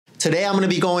Today, I'm going to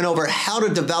be going over how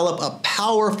to develop a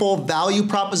powerful value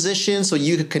proposition so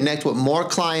you can connect with more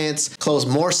clients, close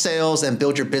more sales, and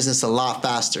build your business a lot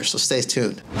faster. So stay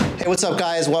tuned. Hey, what's up,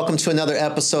 guys? Welcome to another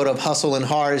episode of Hustle and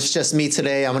Hard. It's just me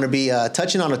today. I'm going to be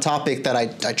touching on a topic that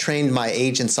I trained my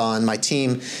agents on, my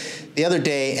team, the other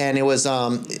day, and it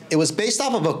was based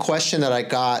off of a question that I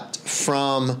got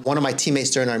from one of my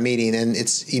teammates during our meeting, and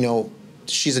it's,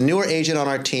 she's a newer agent on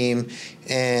our team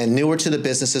and newer to the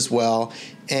business as well.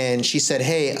 And she said,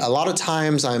 hey, a lot of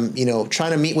times I'm,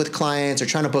 trying to meet with clients or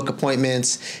trying to book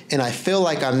appointments, and I feel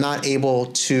like I'm not able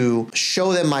to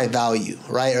show them my value,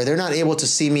 right? Or they're not able to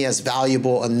see me as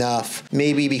valuable enough,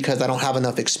 maybe because I don't have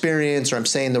enough experience or I'm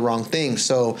saying the wrong thing.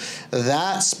 So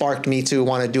that sparked me to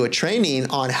want to do a training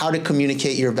on how to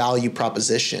communicate your value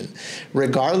proposition.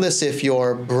 Regardless if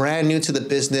you're brand new to the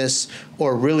business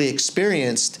or really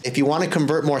experienced, if you want to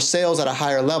convert more sales at a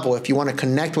higher level, if you want to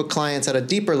connect with clients at a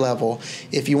deeper level,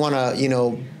 if you want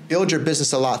to, build your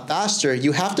business a lot faster,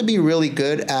 you have to be really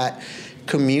good at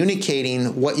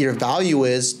communicating what your value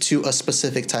is to a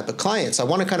specific type of client. So I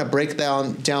want to kind of break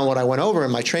down what I went over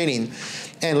in my training.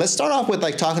 And let's start off with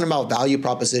talking about value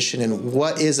proposition and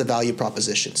what is a value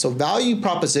proposition. So value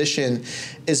proposition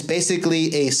is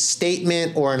basically a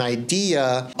statement or an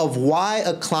idea of why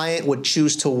a client would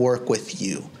choose to work with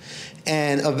you.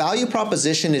 And a value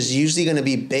proposition is usually going to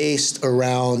be based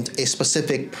around a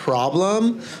specific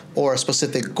problem or a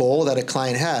specific goal that a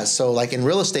client has. So like in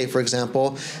real estate, for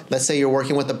example, let's say you're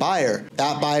working with a buyer.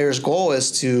 That buyer's goal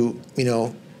is to,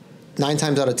 9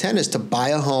 times out of 10 is to buy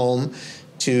a home,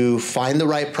 to find the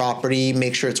right property,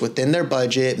 make sure it's within their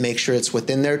budget, make sure it's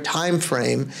within their time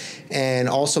frame, and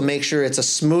also make sure it's as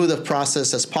smooth a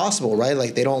process as possible, right?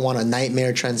 Like they don't want a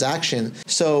nightmare transaction.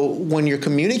 So when you're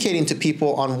communicating to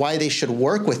people on why they should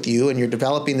work with you and you're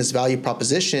developing this value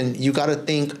proposition, you got to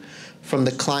think from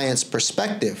the client's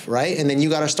perspective, right? And then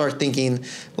you got to start thinking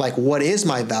what is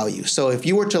my value? So if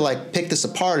you were to pick this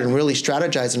apart and really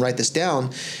strategize and write this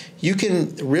down, you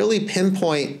can really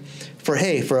pinpoint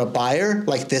for a buyer,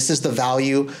 this is the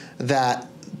value that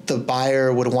the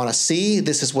buyer would want to see.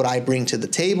 This is what I bring to the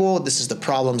table. This is the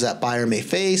problems that buyer may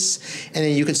face. And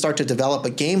then you can start to develop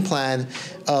a game plan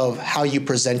of how you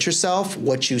present yourself,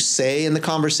 what you say in the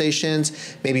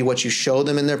conversations, maybe what you show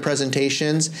them in their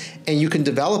presentations, and you can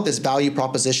develop this value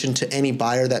proposition to any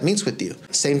buyer that meets with you.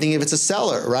 Same thing if it's a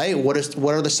seller, right? What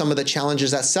are some of the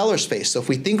challenges that sellers face? So if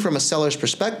we think from a seller's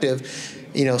perspective,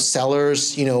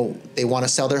 sellers, they want to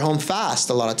sell their home fast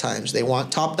a lot of times. They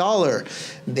want top dollar.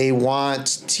 They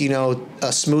want,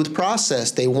 a smooth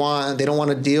process. They don't want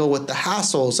to deal with the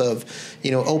hassles of,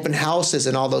 open houses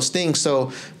and all those things.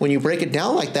 So when you break it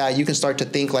down like that, you can start to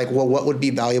think what would be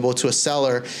valuable to a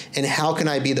seller and how can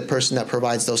I be the person that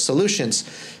provides those solutions?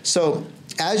 So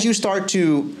as you start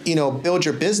to, build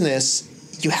your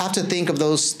business, you have to think of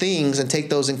those things and take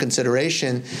those in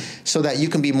consideration so that you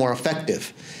can be more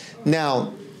effective.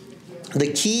 Now,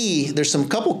 there's some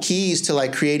couple keys to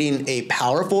creating a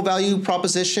powerful value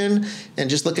proposition. And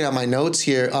just looking at my notes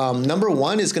here, number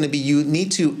one is going to be you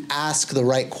need to ask the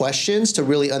right questions to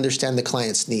really understand the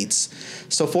client's needs.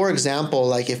 So for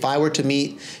example, if I were to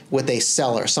meet with a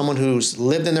seller, someone who's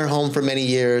lived in their home for many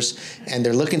years and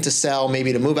they're looking to sell,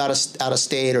 maybe to move out of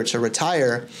state or to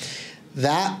retire,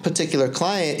 that particular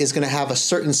client is going to have a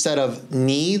certain set of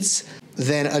needs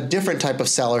than a different type of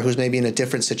seller who's maybe in a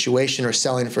different situation or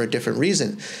selling for a different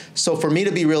reason. So for me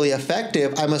to be really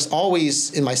effective, I must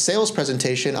always, in my sales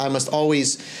presentation, I must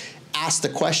always ask the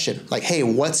question, hey,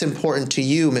 what's important to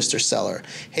you, Mr. Seller?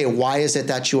 Hey, why is it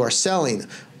that you are selling?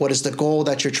 What is the goal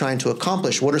that you're trying to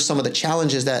accomplish? What are some of the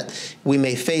challenges that we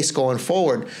may face going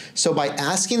forward? So by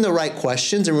asking the right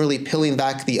questions and really peeling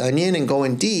back the onion and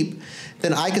going deep,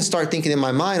 then I can start thinking in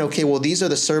my mind, okay, well, these are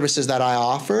the services that I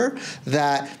offer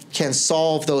that can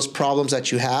solve those problems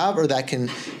that you have or that can,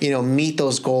 meet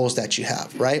those goals that you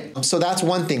have, right? So that's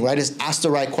one thing, right, is ask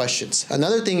the right questions.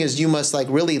 Another thing is you must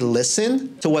really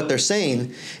listen to what they're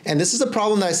saying. And this is a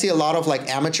problem that I see a lot of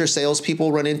amateur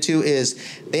salespeople run into is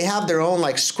they have their own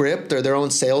script or their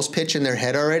own sales pitch in their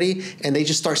head already, and they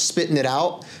just start spitting it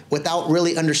out without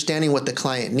really understanding what the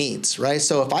client needs, right?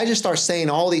 So if I just start saying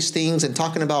all these things and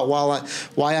talking about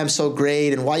why I'm so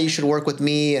great and why you should work with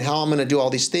me and how I'm going to do all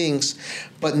these things,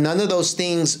 but none of those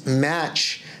things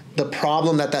match the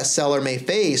problem that seller may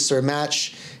face or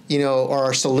match, or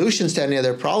are solutions to any of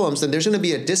their problems, then there's going to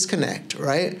be a disconnect,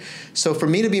 right? So for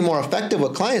me to be more effective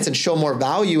with clients and show more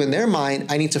value in their mind,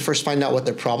 I need to first find out what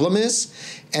their problem is,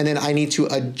 and then I need to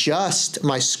adjust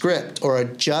my script or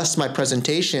adjust my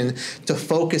presentation to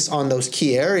focus on those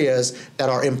key areas that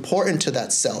are important to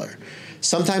that seller.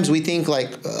 sometimes we think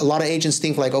like, a lot of agents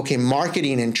think like, okay,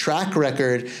 marketing and track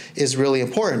record is really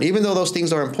important. Even though those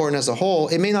things are important as a whole,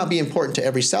 it may not be important to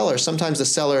every seller. Sometimes the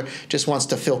seller just wants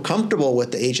to feel comfortable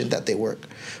with the agent that they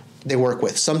work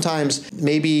with. Sometimes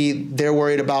maybe they're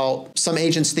worried about, some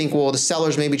agents think, well, the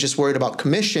seller's maybe just worried about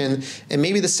commission, and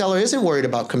maybe the seller isn't worried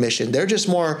about commission. They're just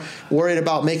more worried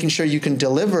about making sure you can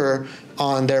deliver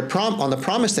on their on the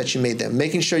promise that you made them,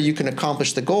 making sure you can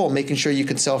accomplish the goal, making sure you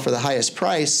can sell for the highest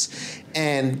price,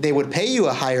 and they would pay you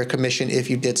a higher commission if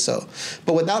you did so.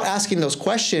 But without asking those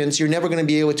questions, you're never going to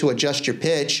be able to adjust your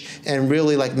pitch and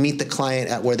really like meet the client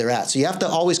at where they're at. So you have to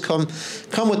always come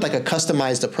with like a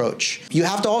customized approach. You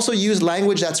have to also use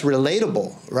language that's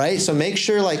relatable, right? So make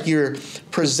sure like you're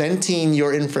presenting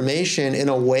your information in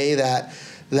a way that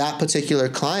that particular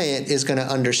client is going to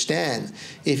understand.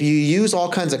 If you use all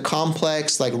kinds of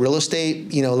complex like real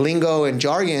estate, lingo and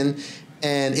jargon,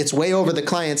 and it's way over the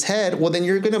client's head, well, then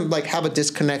you're going to like have a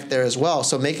disconnect there as well.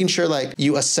 So making sure like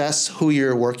you assess who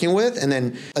you're working with and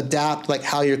then adapt like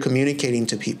how you're communicating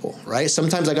to people, right?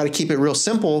 Sometimes I got to keep it real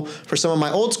simple for some of my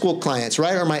old school clients,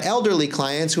 right? Or my elderly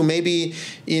clients who maybe,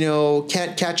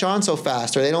 can't catch on so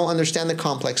fast, or they don't understand the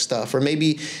complex stuff. Or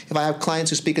maybe if I have clients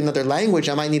who speak another language,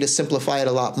 I might need to simplify it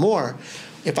a lot more.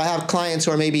 If I have clients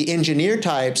who are maybe engineer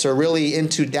types or really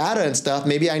into data and stuff,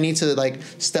 maybe I need to like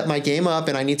step my game up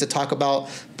and I need to talk about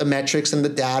the metrics and the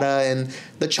data and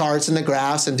the charts and the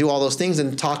graphs and do all those things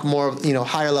and talk more,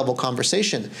 higher level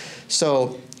conversation.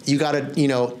 So you got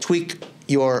to, tweak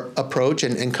your approach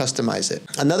and customize it.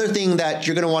 Another thing that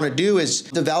you're going to want to do is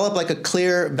develop like a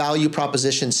clear value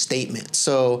proposition statement.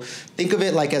 So think of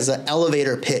it like as an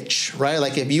elevator pitch, right?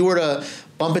 Like if you were to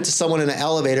bump into someone in an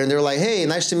elevator and they're like, hey,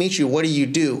 nice to meet you. What do you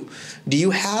do? Do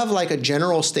you have like a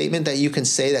general statement that you can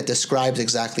say that describes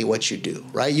exactly what you do,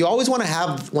 right? You always want to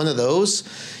have one of those,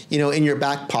 in your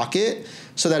back pocket,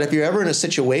 so that if you're ever in a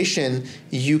situation,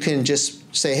 you can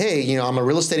just say, hey, I'm a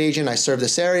real estate agent. I serve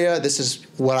this area. This is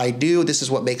what I do. This is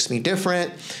what makes me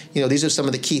different. These are some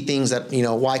of the key things that,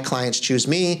 why clients choose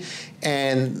me.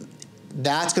 And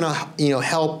that's going to,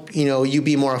 help, you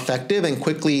be more effective and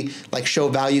quickly like show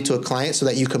value to a client so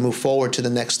that you can move forward to the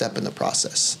next step in the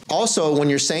process. Also, when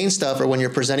you're saying stuff or when you're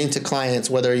presenting to clients,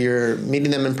 whether you're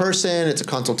meeting them in person, it's a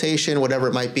consultation, whatever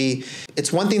it might be,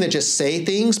 it's one thing to just say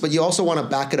things, but you also want to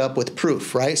back it up with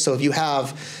proof, right? So if you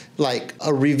have like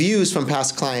reviews from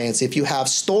past clients, if you have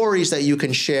stories that you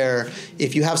can share,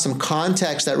 if you have some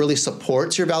context that really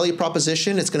supports your value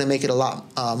proposition, it's going to make it a lot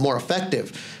more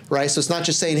effective, right? So it's not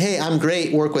just saying, hey, I'm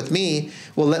great, work with me.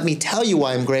 Well, let me tell you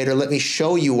why I'm great, or let me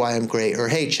show you why I'm great, or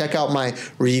hey, check out my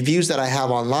reviews that I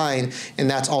have online, and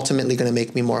that's ultimately going to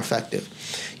make me more effective.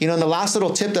 And the last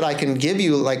little tip that I can give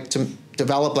you, like to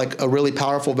develop like a really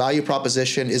powerful value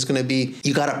proposition, is going to be,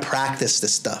 you got to practice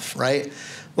this stuff, right?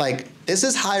 Like this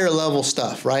is higher level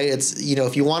stuff, right? It's,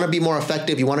 if you want to be more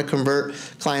effective, you want to convert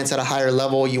clients at a higher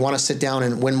level, you want to sit down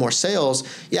and win more sales,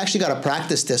 you actually got to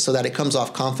practice this so that it comes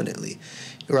off confidently,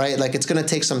 right? Like it's going to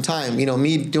take some time.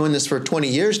 Me doing this for 20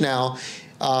 years now,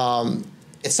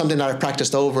 it's something that I've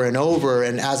practiced over and over.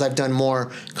 And as I've done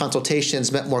more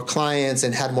consultations, met more clients,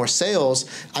 and had more sales,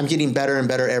 I'm getting better and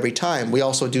better every time. We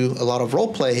also do a lot of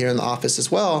role play here in the office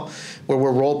as well, where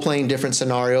we're role playing different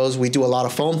scenarios. We do a lot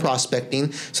of phone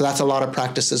prospecting. So that's a lot of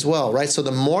practice as well, right? So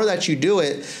the more that you do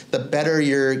it, the better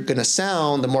you're going to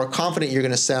sound, the more confident you're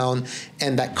going to sound.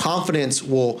 And that confidence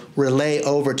will relay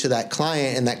over to that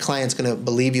client, and that client's going to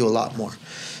believe you a lot more.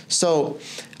 So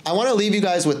I want to leave you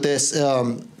guys with this.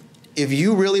 If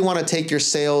you really want to take your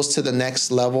sales to the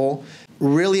next level,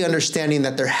 really understanding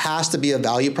that there has to be a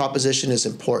value proposition is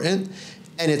important.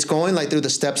 And it's going like through the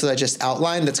steps that I just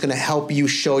outlined that's going to help you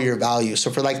show your value. So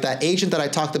for like that agent that I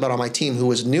talked about on my team who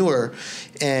was newer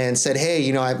and said, hey,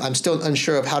 I'm still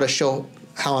unsure of how to show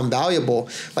how I'm valuable.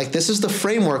 Like this is the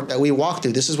framework that we walked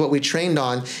through. This is what we trained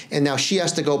on. And now she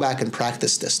has to go back and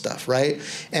practice this stuff, right?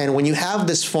 And when you have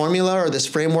this formula or this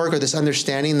framework or this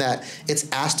understanding that it's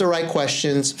ask the right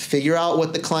questions, figure out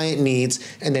what the client needs,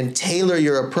 and then tailor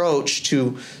your approach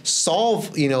to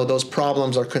solve, those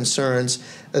problems or concerns,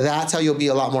 that's how you'll be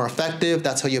a lot more effective.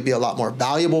 That's how you'll be a lot more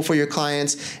valuable for your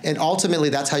clients. And ultimately,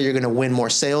 that's how you're going to win more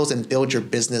sales and build your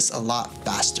business a lot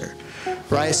faster.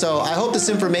 Right? So I hope this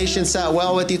information sat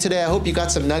well with you today. I hope you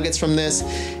got some nuggets from this.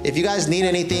 If you guys need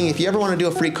anything, if you ever want to do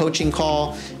a free coaching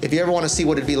call, if you ever want to see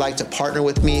what it'd be like to partner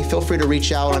with me, feel free to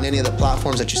reach out on any of the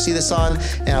platforms that you see this on,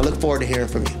 and I look forward to hearing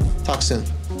from you. Talk soon.